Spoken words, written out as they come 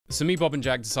So me, Bob, and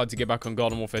Jack decided to get back on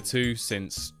Garden Warfare 2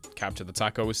 since Capture the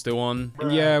Taco was still on.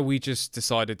 And yeah, we just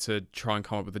decided to try and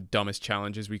come up with the dumbest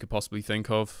challenges we could possibly think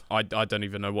of. I don't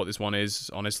even know what this one is,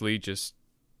 honestly. Just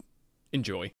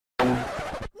enjoy.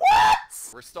 What?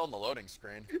 We're still in the loading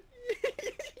screen.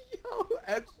 Yo,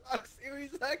 Xbox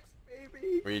Series X,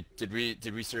 baby.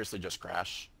 Did we seriously just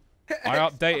crash? I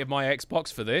updated my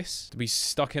Xbox for this to be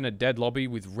stuck in a dead lobby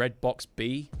with Redbox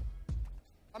B.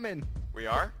 I'm in. We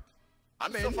are?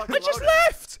 I'm in. I just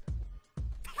left!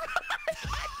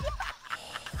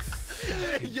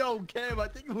 Yo, Cam, I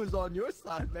think it was on your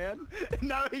side, man.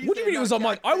 No, What do you mean it was on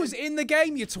mine? I was in the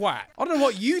game, you twat. I don't know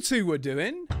what you two were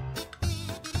doing.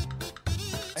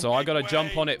 So I gotta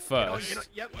jump on it first.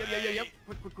 Yep.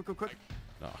 Quick.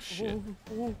 Oh, shit.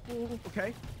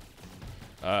 Okay.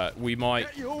 We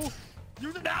might...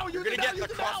 Use it now, use You're it gonna now, get use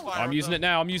the it now! crossfire. I'm using it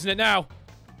now, I'm using it now.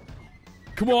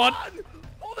 Come on.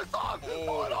 Pull this off,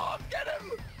 pull it off, get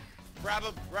him! Grab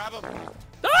him, grab him.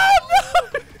 Oh,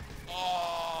 no!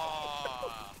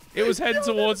 Oh. It was heading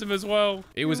towards him as well.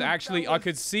 It was actually, I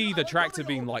could see the tractor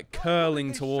beam like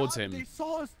curling towards him. They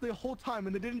saw us the whole time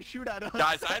and they didn't shoot at us.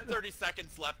 Guys, I had 30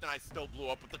 seconds left and I still blew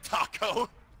up with the taco.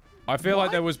 I feel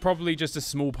like there was probably just a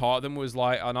small part of them was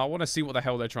like, and I want to see what the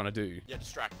hell they're trying to do. Yeah,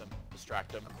 distract them.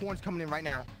 Distract them. Corn's coming in right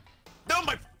now. No,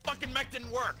 my fucking mech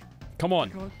didn't work. Come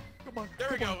on. Come on. There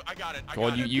we go. I got it. Go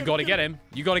on, you gotta get him.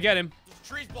 You gotta get him. This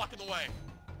tree's blocking the way.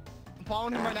 I'm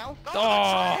following him right now.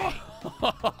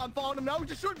 Oh! I'm following him now.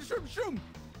 Just shoot him.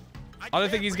 I don't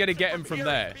think he's gonna get him from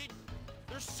there.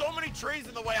 There's so many trees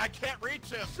in the way, I can't reach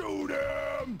him. Shoot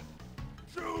him!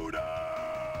 Shoot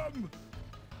him!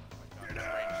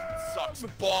 Sucks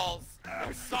balls.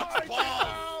 Sucks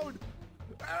balls.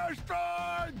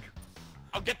 Airstrike!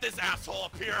 I'll get this asshole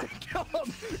up here. Kill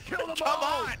him! Kill them Come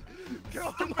all! on. Kill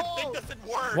them Stupid all! thing doesn't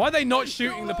work. Why are they not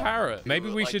shooting the parrot? Maybe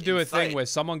we Like should do a thing inside. where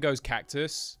someone goes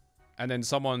cactus, and then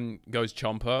someone goes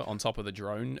chomper on top of the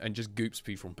drone and just goops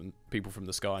people from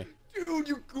the sky. Dude,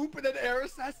 you goop and then air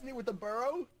assassinate with the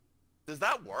burrow? Does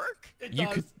that work?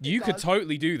 You could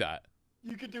totally do that.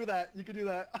 You could do that.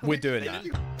 We're doing that.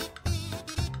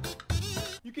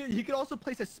 You could also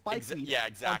place a spike weed yeah,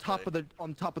 exactly.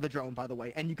 on top of the drone, by the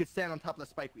way, and you could stand on top of the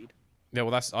spike weed. Yeah,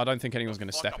 well, I don't think anyone's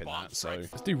gonna step in that. So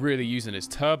let's do really using his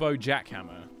turbo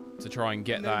jackhammer to try and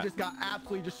get And that. just got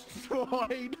absolutely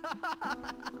destroyed.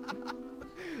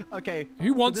 Okay.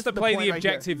 Who wants so to this is play point the right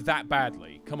objective that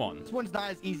badly? Come on. This one's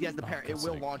not as easy as the parrot. It God's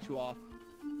will sake. launch you off.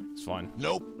 It's fine.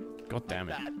 Nope. God damn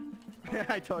it.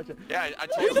 I told you. Yeah, I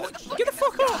told you. Get the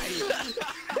fuck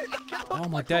off! Oh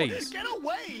my days. Get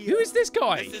away! Who is this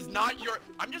guy? This is not your.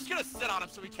 I'm just gonna sit on him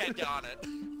so we can't get on it.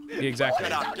 Yeah, exactly.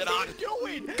 Get on, get on.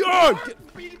 Doing? Go!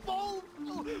 People!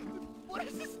 What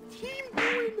is this team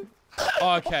doing?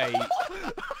 Okay.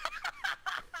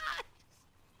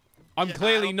 I'm Yeah, I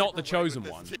clearly don't not think the we're right chosen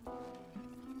with one. this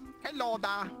Hello,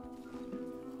 da.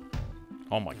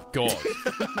 Oh my god.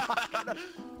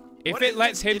 If What it is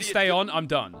lets this him idiot stay doing? on, I'm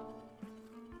done.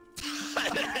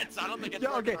 I don't think it's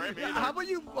Yeah, working okay. for him either. How about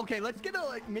you? Okay, let's get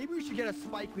a maybe we should get a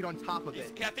spike weed on top of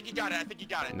it. I think you got it. I think you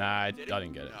got it. Nah, I Did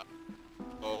didn't get it. No.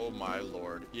 Oh my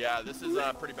lord. Yeah, this is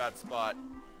a pretty bad spot.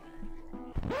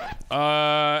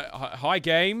 Hi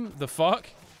game. The fuck?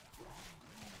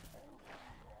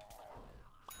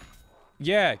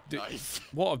 Yeah. Nice.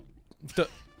 What a...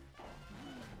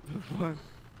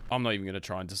 I'm not even gonna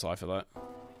try and decipher that.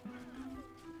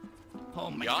 Oh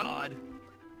my Yawn? god.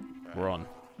 We're on.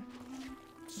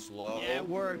 Slow. Yeah, it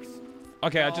works.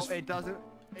 Okay, No, I just it doesn't.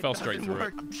 fell straight through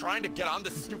it. I'm trying to get on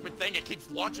this stupid thing. It keeps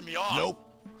launching me off. Nope.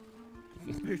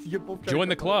 You're both Join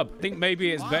the trying to- club. I think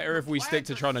maybe it's better if we stick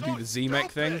to trying to do the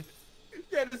Z-Mech thing.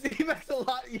 Yeah, the Z-Mech's a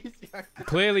lot easier.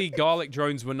 Clearly, garlic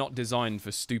drones were not designed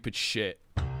for stupid shit.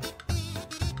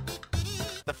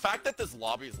 The fact that this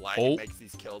lobby is lagging makes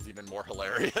these kills even more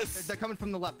hilarious. They're coming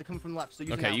from the left. They're coming from the left. So use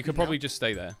it Okay, now, you use could it probably now. just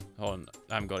stay there. Hold on,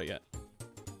 I haven't got it yet.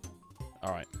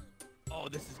 All right. Oh,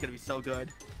 this is gonna be so good.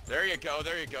 There you go.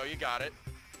 There you go. You got it.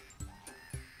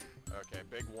 Okay,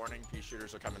 big warning. Pea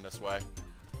shooters are coming this way.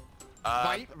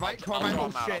 Right, I'll draw draw right, him oh,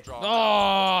 out, I'll shit. draw him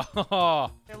out.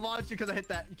 Oh! It launched because I hit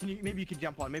that. Maybe you can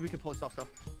jump on. Maybe we can pull this off though.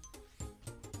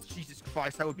 Jesus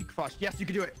Christ, that would be crushed. Yes, you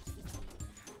can do it.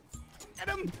 Get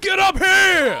him! Get up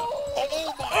here!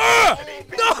 Oh my Ah!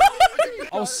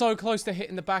 No! I was so close to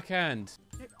hitting the backhand.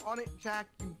 Get on it, Jack.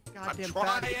 You I'm goddamn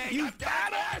trying. badass. You I'm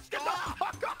badass! Get the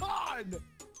fuck on!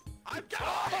 I'm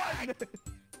trying.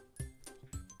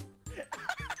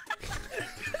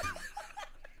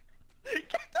 Get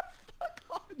the fuck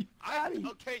on, you fatty.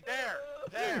 Okay,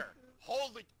 there.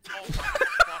 Holy. Oh my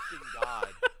fucking god.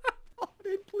 On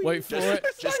it, please. Wait for it.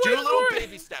 Just do little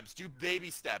baby steps. Do baby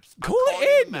steps. Call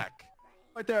it in.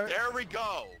 Right there. There we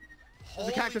go. There's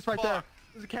a cactus right there.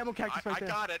 There's a camel cactus right there.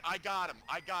 I got it. I got him.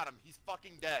 I got him. He's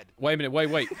fucking dead. Wait a minute.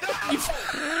 Wait.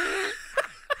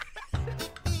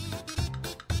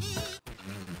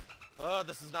 Oh,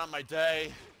 this is not my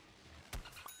day.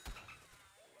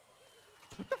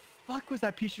 What the fuck was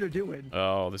that pea shooter doing?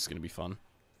 Oh, this is gonna be fun.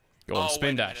 Go on,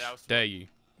 spin dash. Dare you.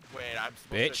 Wait, I'm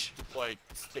supposed to deploy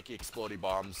sticky explodey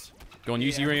bombs. Go on,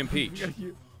 use your Ian Peach.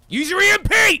 Use your Ian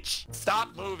Peach!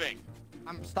 Stop moving.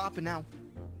 I'm stopping now.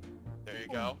 There you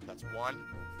go. That's one.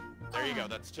 There you go.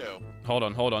 That's two. Hold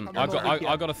on.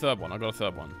 I got a third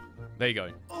one. There you go.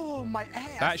 Oh my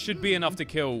ass. That should be enough to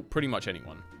kill pretty much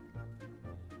anyone.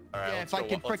 All right, yeah, if I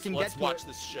can freaking get let's watch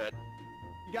this shit.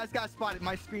 You guys got spotted.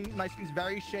 My screen's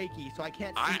very shaky, so I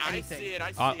can't see anything.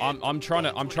 I see it. I'm trying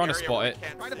to spot it.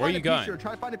 Where are you going?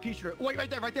 Try to find a pea shooter. Wait, right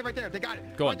there. They got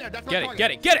it. Go on. Right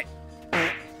there. Get it.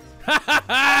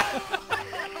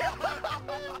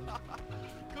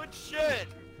 Good shit.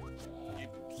 You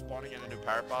spawning in a new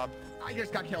parrot, Bob? I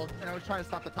just got killed, and I was trying to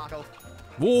stop the taco.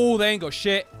 Whoa, they ain't got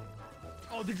shit.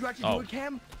 Oh, did you actually do it,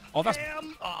 Cam? Oh, that's...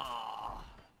 Cam?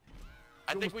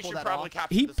 I think we should probably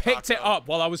capture He this picked it taco. up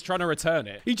while I was trying to return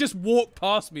it. He just walked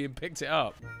past me and picked it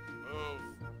up. Move.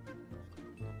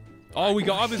 Oh, we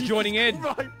got others joining in.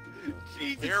 Right.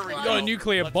 Jesus Here we We Christ. got a go.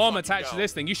 nuclear Let's bomb fucking attached to go.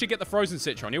 this thing. You should get the frozen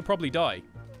Citron. He'll probably die.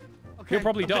 Okay. He'll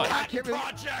probably die. I can't really...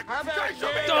 Project. I'm sorry,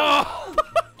 Oh!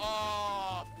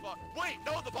 Oh fuck! Wait,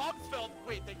 no, the bombs fell.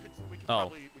 Wait, we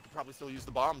could probably still use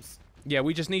the bombs. Yeah,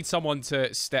 we just need someone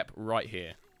to step right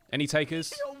here. Any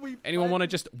takers? Yo, Anyone want to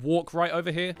just walk right over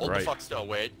here? Hold Right. the fuck still.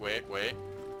 Wait.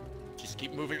 Just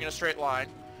keep moving in a straight line.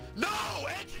 No,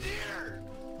 engineer!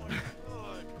 Oh my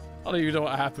god. I don't even know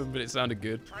what happened, but it sounded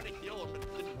good. Trying to heal him, but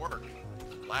it didn't work.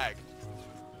 Lag.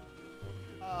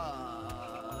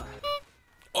 Oh!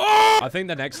 I think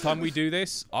the next time we do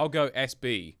this, I'll go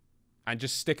SB and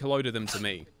just stick a load of them to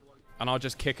me. And I'll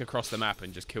just kick across the map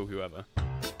and just kill whoever.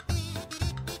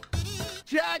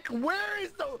 Jack, where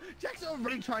is the... Jack's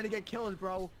already trying to get kills,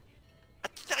 bro.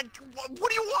 What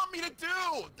do you want me to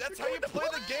do? That's how you play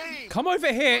the game. Come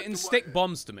over here and stick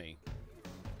bombs to me.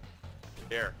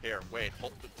 Here, wait,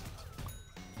 hold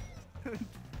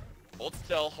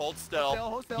still. Hold still.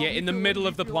 Yeah, Me in the too, middle me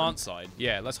of the too. plant side.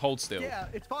 Yeah, let's hold still. Yeah,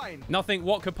 it's fine. Nothing,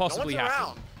 what could No possibly one's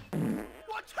happen? around.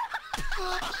 What?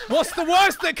 What's the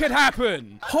worst that could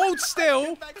happen? Hold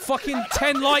still, fucking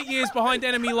 10 light years behind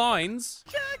enemy lines.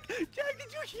 Jack, did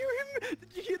you hear him?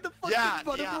 Did you hear the fucking Yeah,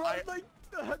 butterfly? Like,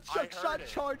 the chuck shot heard it.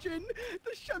 charging.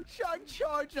 The chuck shot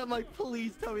charging. I'm like,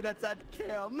 please tell me that's at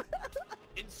Cam.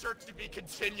 Insert to be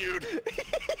continued.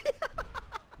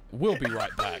 We'll be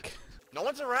right back. No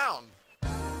one's around.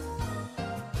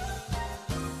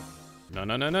 No.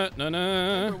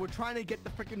 Bro, we're trying to get the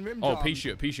freaking rim Oh, job. pea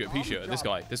shooter. Bomb This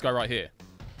job. guy right here.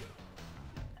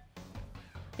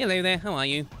 Hello there, how are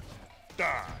you?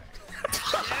 Yeah.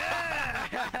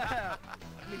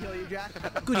 Let me heal you,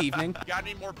 Jack. Good evening. You got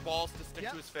any more balls to stick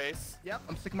Yep. to his face? Yep,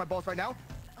 I'm sticking my balls right now.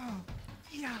 Oh,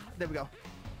 yeah. There we go.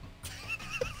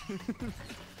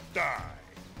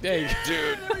 There you go.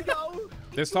 Dude, There we go.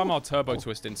 This time I'll turbo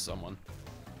twist into someone.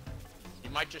 you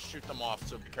might just shoot them off,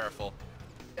 so be careful.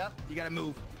 Yep, you gotta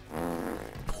move.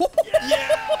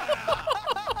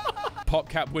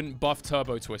 PopCap wouldn't buff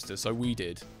turbo twister, so we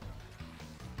did.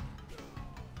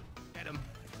 Get him.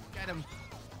 Get him.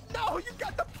 No, you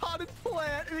got the potted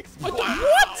plant. It exploded.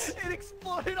 What? It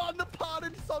exploded on the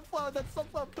potted sunflower that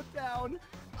sunflower put down.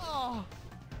 Oh.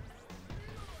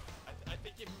 I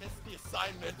think you missed the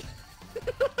assignment.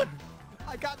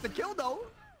 I got the kill though.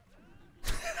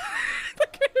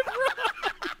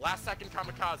 Last second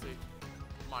kamikaze.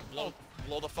 Come on,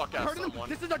 blow the fuck out of Hurting him. someone.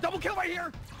 This is a double kill right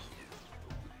here.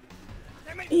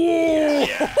 Damn it.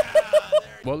 Yeah,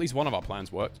 Well, at least one of our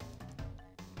plans worked.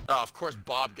 Oh, of course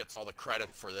Bob gets all the credit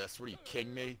for this. What are you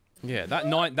kidding me? Yeah,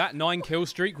 that nine kill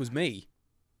streak was me.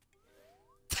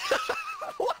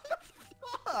 What the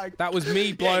fuck? That was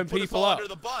me blowing put us people all up. under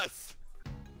the bus.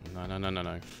 No. Not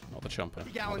the chomper. Not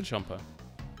the Gallon. chomper.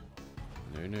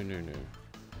 No.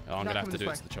 Oh, I'm gonna have to do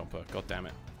it to the chomper. God damn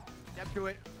it. Yep, do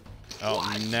it.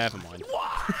 Oh, never mind.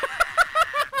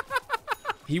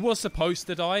 He was supposed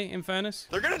to die, in fairness.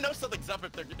 They're gonna know something's up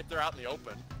if they're out in the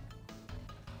open.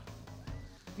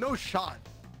 No shot.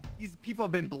 These people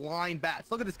have been blind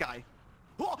bats. Look at this guy.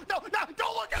 Oh, no,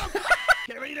 don't look at him.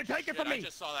 Get ready to take it Shit, from I me.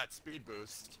 just saw that speed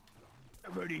boost.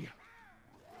 Get ready.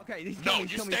 Okay, he's No, killing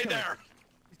me. you stay there.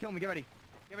 He's killing me. Get ready.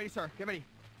 Get ready, sir. Get ready.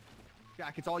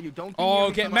 Jack, it's all you. Don't. Oh,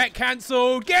 me get so Matt much.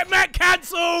 cancelled! Get Matt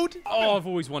cancelled! Oh, I've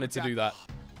always wanted to do that.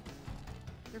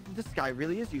 This guy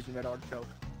really is using red artichoke.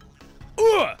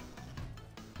 Ugh!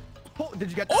 Oh, did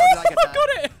you get that? Oh, Or did I get that?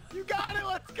 got it! You got it.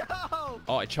 Let's go.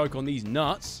 Oh, I choke on these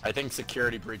nuts. I think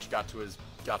security breach got to him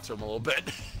a little bit.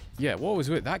 Yeah, what was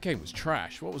with that game was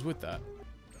trash. What was with that?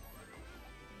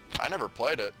 I never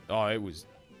played it. Oh, it was.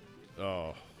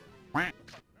 Oh. What?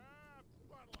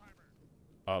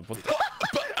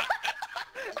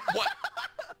 What?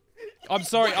 I'm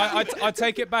sorry. I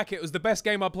take it back. It was the best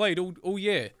game I played all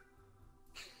year.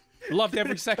 Loved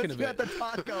every second of You had it. the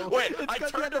taco. Wait, It's I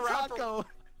 'cause you turned had the around. taco.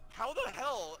 How the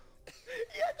hell?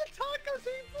 You had the taco, so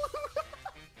you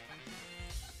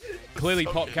flew. Clearly,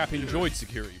 So PopCap confused. enjoyed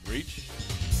Security Breach.